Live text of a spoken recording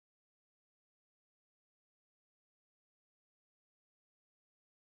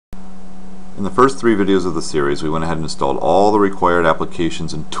In the first 3 videos of the series, we went ahead and installed all the required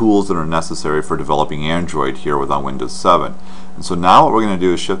applications and tools that are necessary for developing Android here on Windows 7. And so now what we're going to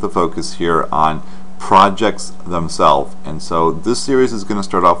do is shift the focus here on projects themselves. And so this series is going to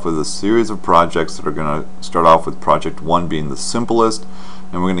start off with a series of projects that are going to start off with Project 1 being the simplest,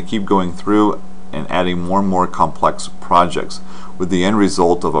 and we're going to keep going through and adding more and more complex projects with the end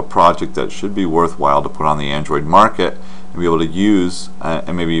result of a project that should be worthwhile to put on the Android market and be able to use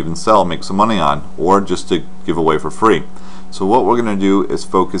and maybe even sell, make some money on, or just to give away for free. So what we're going to do is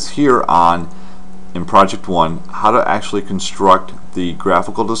focus here on, in Project 1, how to actually construct the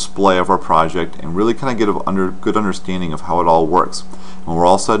graphical display of our project and really kind of get a good understanding of how it all works. When we're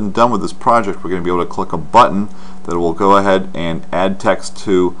all said and done with this project, we're going to be able to click a button that will go ahead and add text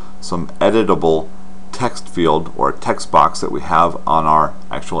to some editable text field or text box that we have on our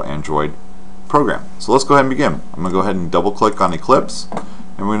actual Android program. So let's go ahead and begin. I'm going to go ahead and double click on Eclipse,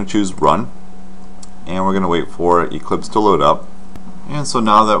 and we're going to choose Run, and we're going to wait for Eclipse to load up. And so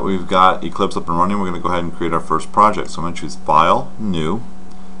now that we've got Eclipse up and running, we're going to go ahead and create our first project. So I'm going to choose File, New,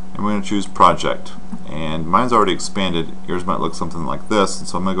 and we're going to choose Project. And mine's already expanded. Yours might look something like this. And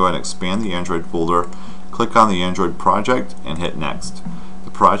so I'm going to go ahead and expand the Android folder, click on the Android project, and hit Next.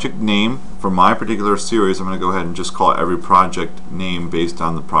 The project name for my particular series, I'm going to go ahead and just call every project name based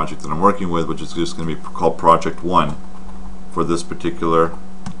on the project that I'm working with, which is just going to be called Project 1 for this particular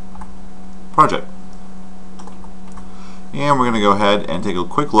project. And we're going to go ahead and take a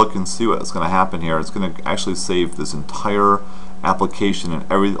quick look and see what's going to happen here. It's going to actually save this entire application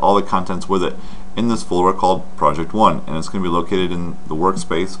and all the contents with it in this folder called Project 1, and it's going to be located in the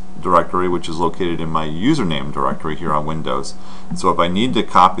workspace directory, which is located in my username directory here on Windows. And so if I need to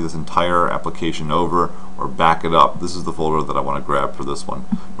copy this entire application over or back it up, this is the folder that I want to grab for this one.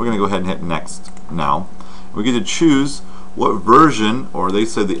 We're going to go ahead and hit Next now. We get to choose what version, or they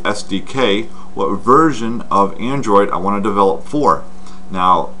said the SDK, what version of Android I want to develop for.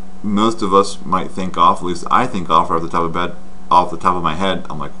 Now, most of us might think off, at least I think off the top of my head,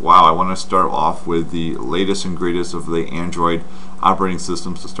 I'm like, wow, I want to start off with the latest and greatest of the Android operating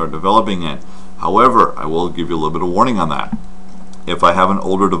systems to start developing in. However, I will give you a little bit of warning on that. If I have an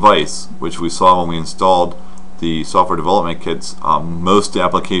older device, which we saw when we installed the software development kits, most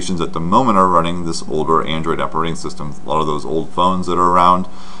applications at the moment are running this older Android operating system, a lot of those old phones that are around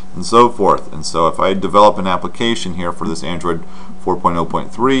and so forth. And so if I develop an application here for this Android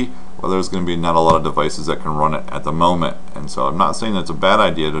 4.0.3, well, there's going to be not a lot of devices that can run it at the moment. And so I'm not saying that's a bad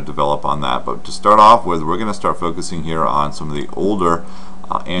idea to develop on that, but to start off with, we're going to start focusing here on some of the older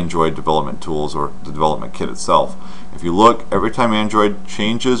Android development tools, or the development kit itself. If you look, every time Android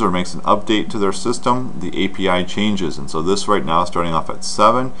changes or makes an update to their system, the API changes. And so this right now is starting off at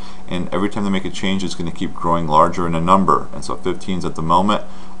 7, and every time they make a change, it's going to keep growing larger in a number. And so 15 is at the moment.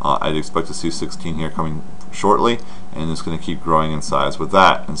 I'd expect to see 16 here coming shortly, and it's going to keep growing in size with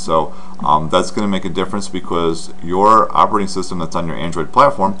that. And so that's going to make a difference, because your operating system that's on your Android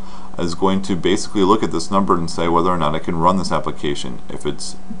platform is going to basically look at this number and say whether or not it can run this application.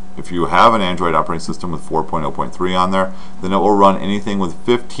 If you have an Android operating system with 4.0.3 on there, then it will run anything with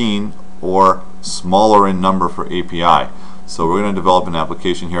 15 or smaller in number for API. So we're going to develop an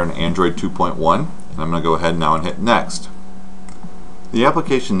application here in Android 2.1, and I'm going to go ahead now and hit Next. The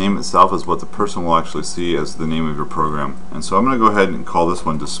application name itself is what the person will actually see as the name of your program. And so I'm going to go ahead and call this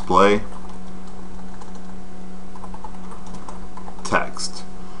one Display Text.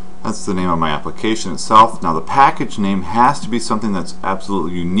 That's the name of my application itself. Now the package name has to be something that's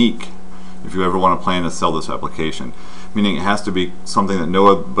absolutely unique if you ever want to plan to sell this application. Meaning it has to be something that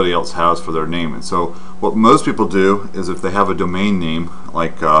nobody else has for their name. And so what most people do is, if they have a domain name,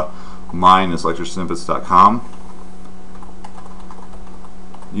 like mine is lecturesnippets.com,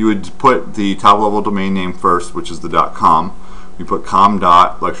 you would put the top level domain name first, which is the .com. You put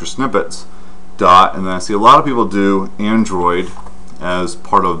com.lecturesnippets. And then I see a lot of people do Android as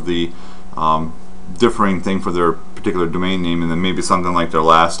part of the differing thing for their particular domain name, and then maybe something like their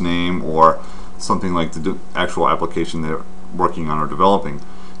last name or something like the actual application they're working on or developing.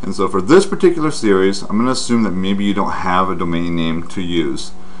 And so for this particular series, I'm going to assume that maybe you don't have a domain name to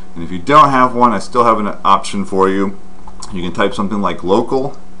use. And if you don't have one, I still have an option for you. You can type something like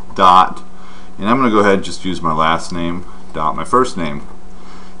local dot, and I'm going to go ahead and just use my last name dot my first name.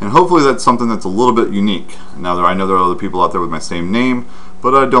 And hopefully that's something that's a little bit unique. Now I know there are other people out there with my same name,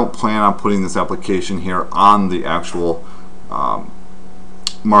 but I don't plan on putting this application here on the actual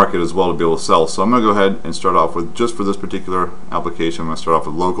market as well to be able to sell. So I'm going to go ahead and start off with, just for this particular application, I'm going to start off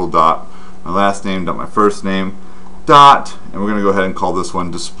with local dot my last name dot my first name dot, and we're going to go ahead and call this one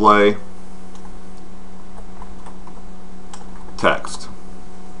Display Text.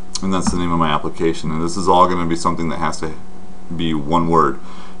 and that's the name of my application. And this is all going to be something that has to be one word,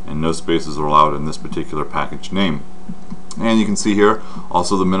 and no spaces are allowed in this particular package name. And you can see here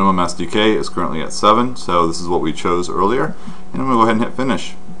also the minimum SDK is currently at 7, so this is what we chose earlier, and I'm going to go ahead and hit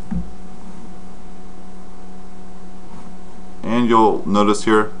finish. And you'll notice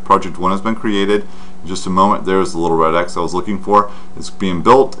here project 1 has been created. In just a moment, there's the little red X I was looking for. It's being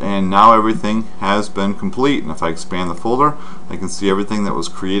built, and now everything has been complete. And if I expand the folder, I can see everything that was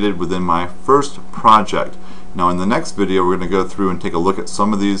created within my first project. Now in the next video, we're going to go through and take a look at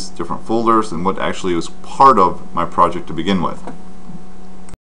some of these different folders and what actually was part of my project to begin with.